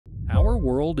Our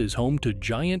world is home to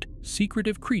giant,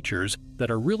 secretive creatures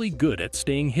that are really good at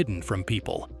staying hidden from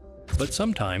people. But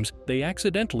sometimes they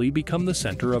accidentally become the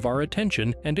center of our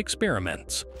attention and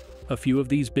experiments. A few of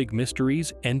these big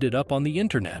mysteries ended up on the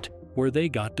internet, where they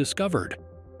got discovered.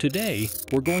 Today,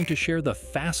 we're going to share the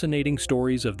fascinating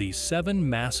stories of these 7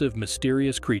 massive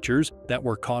mysterious creatures that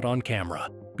were caught on camera.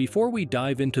 Before we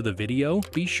dive into the video,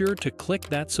 be sure to click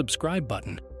that subscribe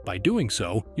button. By doing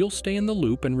so, you'll stay in the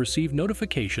loop and receive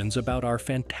notifications about our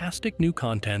fantastic new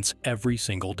contents every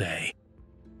single day.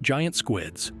 Giant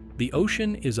squids. The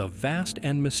ocean is a vast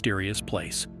and mysterious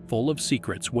place, full of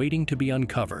secrets waiting to be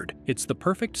uncovered. It's the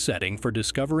perfect setting for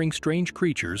discovering strange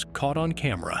creatures caught on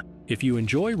camera. If you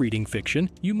enjoy reading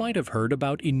fiction, you might have heard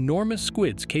about enormous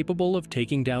squids capable of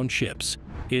taking down ships.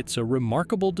 It's a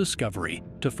remarkable discovery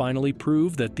to finally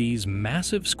prove that these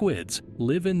massive squids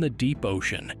live in the deep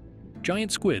ocean.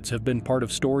 Giant squids have been part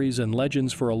of stories and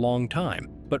legends for a long time,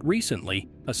 but recently,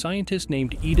 a scientist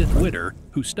named Edith Witter,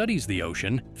 who studies the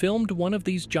ocean, filmed one of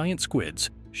these giant squids.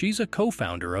 She's a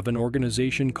co-founder of an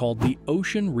organization called the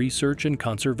Ocean Research and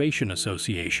Conservation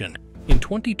Association. In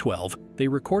 2012, they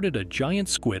recorded a giant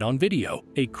squid on video,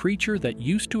 a creature that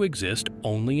used to exist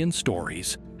only in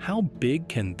stories. How big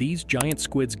can these giant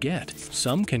squids get?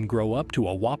 Some can grow up to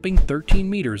a whopping 13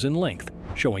 meters in length,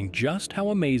 showing just how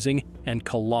amazing and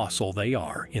colossal they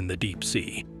are in the deep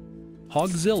sea.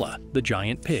 Hogzilla, the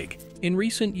giant pig. In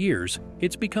recent years,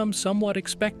 it's become somewhat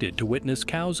expected to witness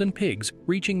cows and pigs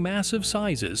reaching massive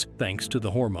sizes thanks to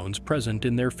the hormones present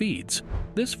in their feeds.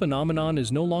 This phenomenon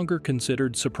is no longer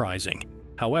considered surprising.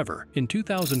 However, in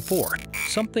 2004,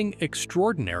 something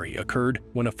extraordinary occurred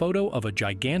when a photo of a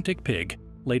gigantic pig,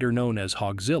 later known as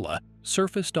Hogzilla,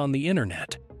 surfaced on the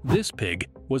internet. This pig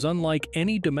was unlike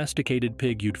any domesticated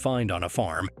pig you'd find on a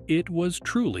farm. It was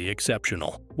truly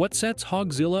exceptional. What sets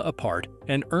Hogzilla apart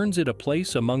and earns it a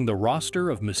place among the roster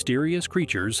of mysterious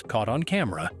creatures caught on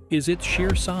camera is its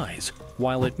sheer size.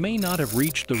 While it may not have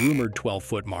reached the rumored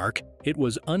 12-foot mark, it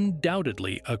was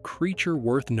undoubtedly a creature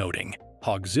worth noting.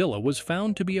 Hogzilla was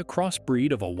found to be a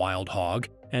crossbreed of a wild hog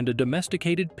and a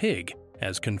domesticated pig,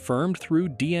 as confirmed through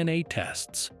DNA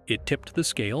tests. It tipped the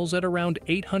scales at around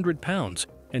 800 pounds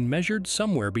and measured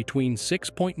somewhere between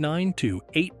 6.9 to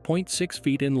 8.6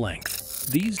 feet in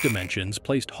length. These dimensions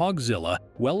placed Hogzilla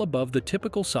well above the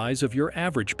typical size of your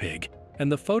average pig, and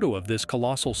the photo of this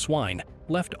colossal swine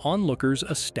left onlookers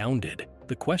astounded.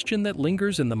 The question that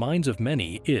lingers in the minds of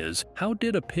many is, how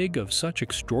did a pig of such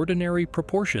extraordinary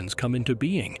proportions come into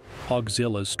being?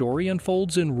 Hogzilla's story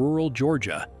unfolds in rural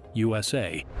Georgia,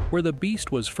 USA, where the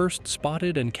beast was first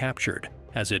spotted and captured.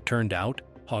 As it turned out,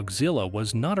 Hogzilla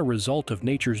was not a result of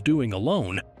nature's doing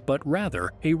alone, but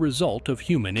rather a result of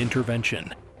human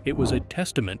intervention. It was a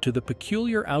testament to the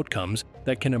peculiar outcomes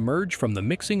that can emerge from the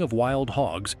mixing of wild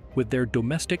hogs with their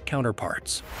domestic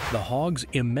counterparts. The hog's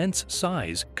immense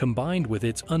size, combined with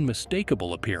its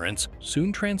unmistakable appearance,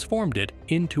 soon transformed it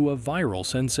into a viral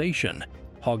sensation.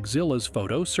 Hogzilla's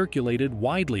photo circulated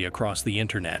widely across the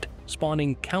internet,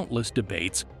 spawning countless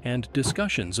debates and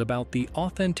discussions about the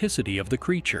authenticity of the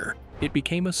creature. It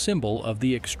became a symbol of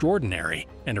the extraordinary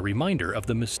and a reminder of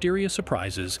the mysterious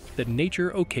surprises that nature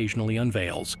occasionally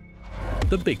unveils.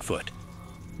 The Bigfoot.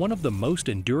 One of the most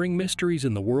enduring mysteries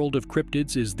in the world of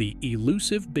cryptids is the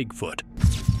elusive Bigfoot.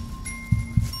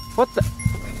 What the?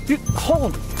 Dude,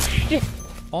 holy shit!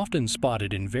 Often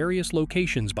spotted in various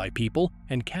locations by people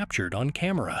and captured on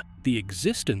camera, the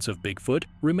existence of Bigfoot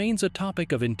remains a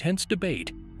topic of intense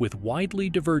debate with widely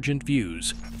divergent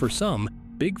views. For some,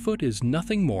 Bigfoot is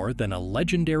nothing more than a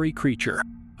legendary creature,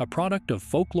 a product of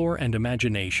folklore and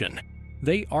imagination.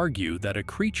 They argue that a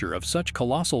creature of such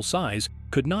colossal size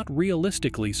could not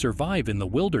realistically survive in the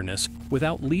wilderness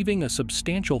without leaving a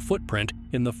substantial footprint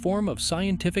in the form of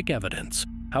scientific evidence.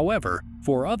 However,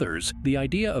 for others, the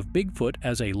idea of Bigfoot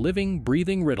as a living,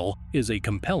 breathing riddle is a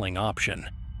compelling option.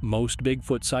 Most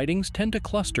Bigfoot sightings tend to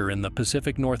cluster in the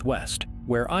Pacific Northwest,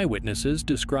 where eyewitnesses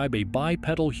describe a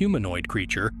bipedal humanoid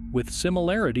creature with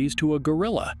similarities to a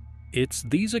gorilla. It's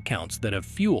these accounts that have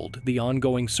fueled the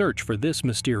ongoing search for this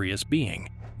mysterious being.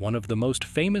 One of the most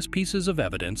famous pieces of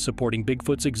evidence supporting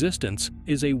Bigfoot's existence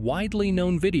is a widely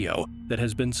known video that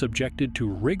has been subjected to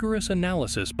rigorous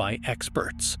analysis by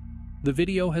experts. The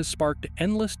video has sparked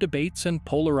endless debates and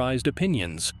polarized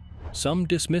opinions. Some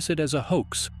dismiss it as a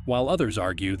hoax, while others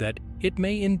argue that it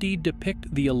may indeed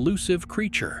depict the elusive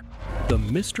creature. The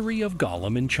mystery of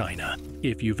Gollum in China.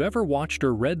 If you've ever watched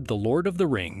or read The Lord of the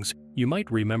Rings, you might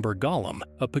remember Gollum,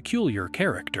 a peculiar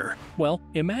character. Well,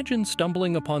 imagine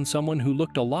stumbling upon someone who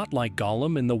looked a lot like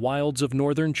Gollum in the wilds of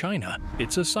northern China.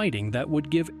 It's a sighting that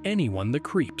would give anyone the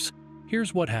creeps.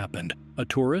 Here's what happened. A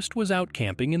tourist was out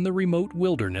camping in the remote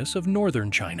wilderness of northern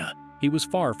China. He was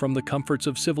far from the comforts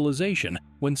of civilization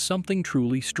when something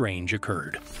truly strange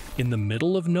occurred. In the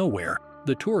middle of nowhere,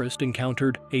 the tourist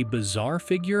encountered a bizarre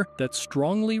figure that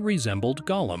strongly resembled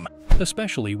Gollum,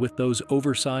 especially with those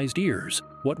oversized ears.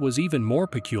 What was even more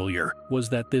peculiar was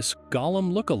that this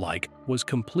Gollum look-alike was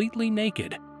completely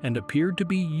naked and appeared to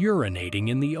be urinating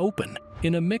in the open.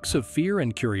 In a mix of fear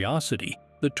and curiosity,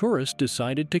 the tourist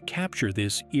decided to capture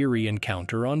this eerie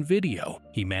encounter on video.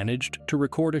 He managed to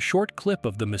record a short clip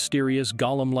of the mysterious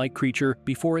Gollum-like creature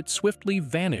before it swiftly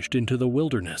vanished into the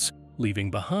wilderness, leaving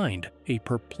behind a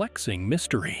perplexing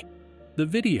mystery. The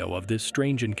video of this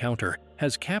strange encounter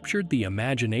has captured the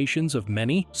imaginations of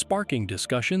many, sparking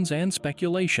discussions and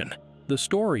speculation. The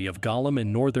story of Gollum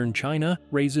in northern China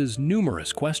raises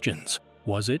numerous questions.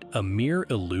 Was it a mere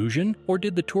illusion, or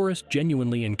did the tourist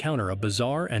genuinely encounter a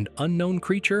bizarre and unknown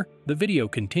creature? The video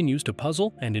continues to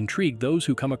puzzle and intrigue those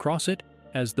who come across it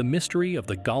as the mystery of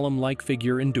the Gollum-like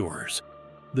figure endures.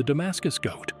 The Damascus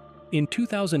goat. In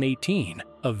 2018,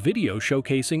 a video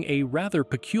showcasing a rather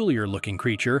peculiar-looking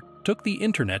creature took the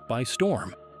internet by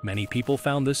storm. Many people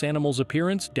found this animal's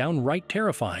appearance downright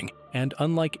terrifying and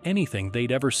unlike anything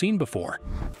they'd ever seen before.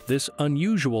 This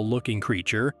unusual-looking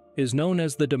creature is known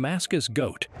as the Damascus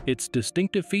goat. Its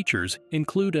distinctive features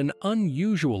include an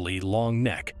unusually long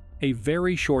neck, a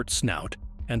very short snout,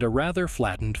 and a rather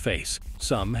flattened face.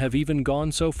 Some have even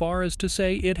gone so far as to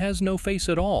say it has no face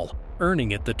at all,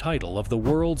 earning it the title of the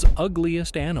world's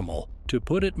ugliest animal. To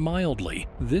put it mildly,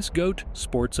 this goat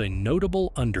sports a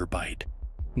notable underbite.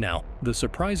 Now, the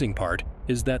surprising part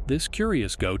is that this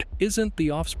curious goat isn't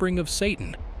the offspring of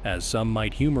Satan, as some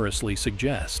might humorously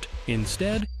suggest.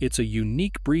 Instead, it's a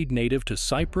unique breed native to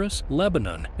Cyprus,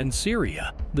 Lebanon, and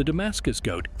Syria. The Damascus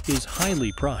goat is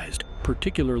highly prized,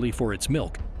 particularly for its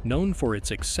milk, known for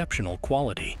its exceptional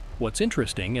quality. What's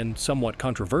interesting and somewhat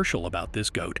controversial about this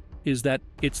goat is that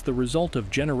it's the result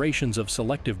of generations of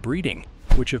selective breeding,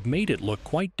 which have made it look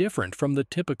quite different from the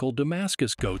typical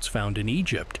Damascus goats found in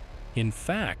Egypt. In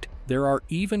fact, there are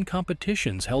even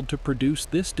competitions held to produce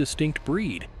this distinct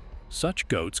breed. Such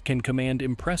goats can command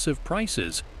impressive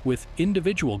prices, with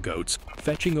individual goats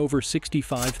fetching over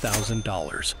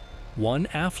 $65,000. One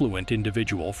affluent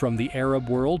individual from the Arab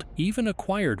world even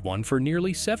acquired one for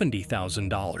nearly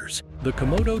 $70,000. The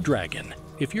Komodo dragon.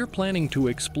 If you're planning to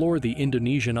explore the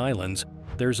Indonesian islands,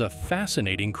 there's a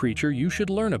fascinating creature you should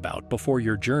learn about before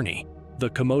your journey. The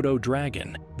Komodo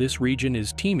dragon. This region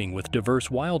is teeming with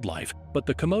diverse wildlife, but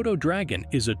the Komodo dragon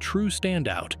is a true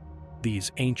standout.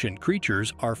 These ancient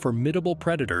creatures are formidable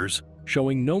predators,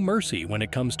 showing no mercy when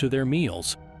it comes to their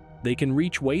meals. They can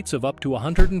reach weights of up to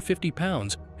 150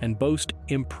 pounds and boast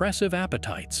impressive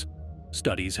appetites.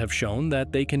 Studies have shown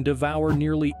that they can devour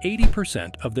nearly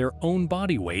 80% of their own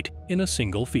body weight in a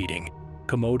single feeding.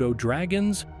 Komodo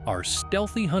dragons are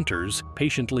stealthy hunters,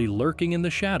 patiently lurking in the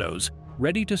shadows,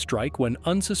 ready to strike when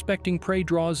unsuspecting prey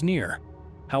draws near.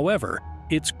 However,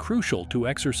 it's crucial to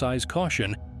exercise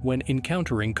caution when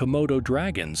encountering Komodo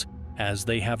dragons, as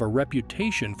they have a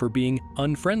reputation for being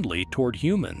unfriendly toward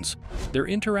humans. Their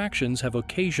interactions have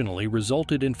occasionally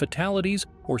resulted in fatalities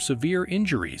or severe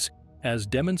injuries, as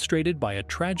demonstrated by a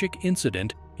tragic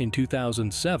incident in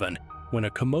 2007 when a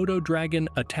Komodo dragon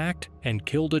attacked and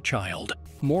killed a child.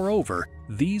 Moreover,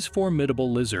 these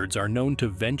formidable lizards are known to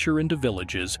venture into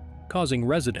villages, causing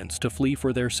residents to flee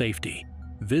for their safety.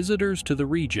 Visitors to the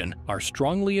region are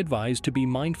strongly advised to be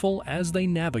mindful as they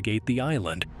navigate the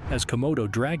island, as Komodo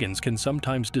dragons can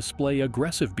sometimes display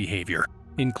aggressive behavior,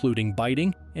 including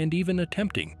biting and even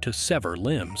attempting to sever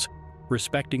limbs.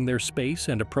 Respecting their space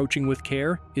and approaching with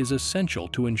care is essential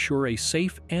to ensure a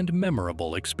safe and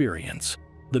memorable experience.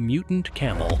 The mutant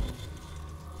camel.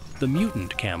 The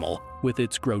mutant camel, with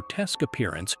its grotesque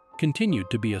appearance, continued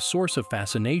to be a source of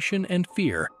fascination and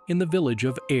fear in the village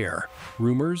of Ayr.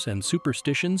 Rumors and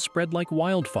superstitions spread like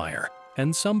wildfire,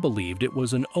 and some believed it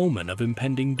was an omen of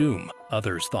impending doom.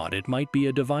 Others thought it might be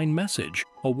a divine message,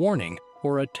 a warning,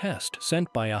 or a test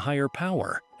sent by a higher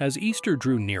power. As Easter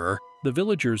drew nearer, the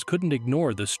villagers couldn't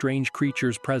ignore the strange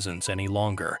creature's presence any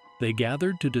longer. They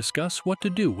gathered to discuss what to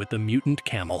do with the mutant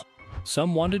camel.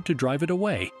 Some wanted to drive it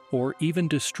away, or even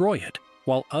destroy it,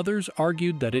 while others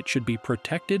argued that it should be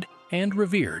protected and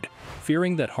revered,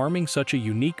 fearing that harming such a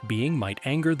unique being might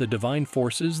anger the divine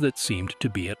forces that seemed to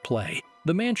be at play.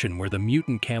 The mansion where the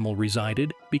mutant camel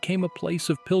resided became a place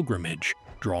of pilgrimage,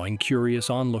 drawing curious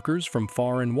onlookers from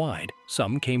far and wide.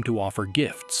 Some came to offer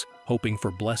gifts, hoping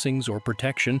for blessings or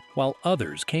protection, while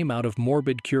others came out of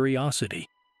morbid curiosity,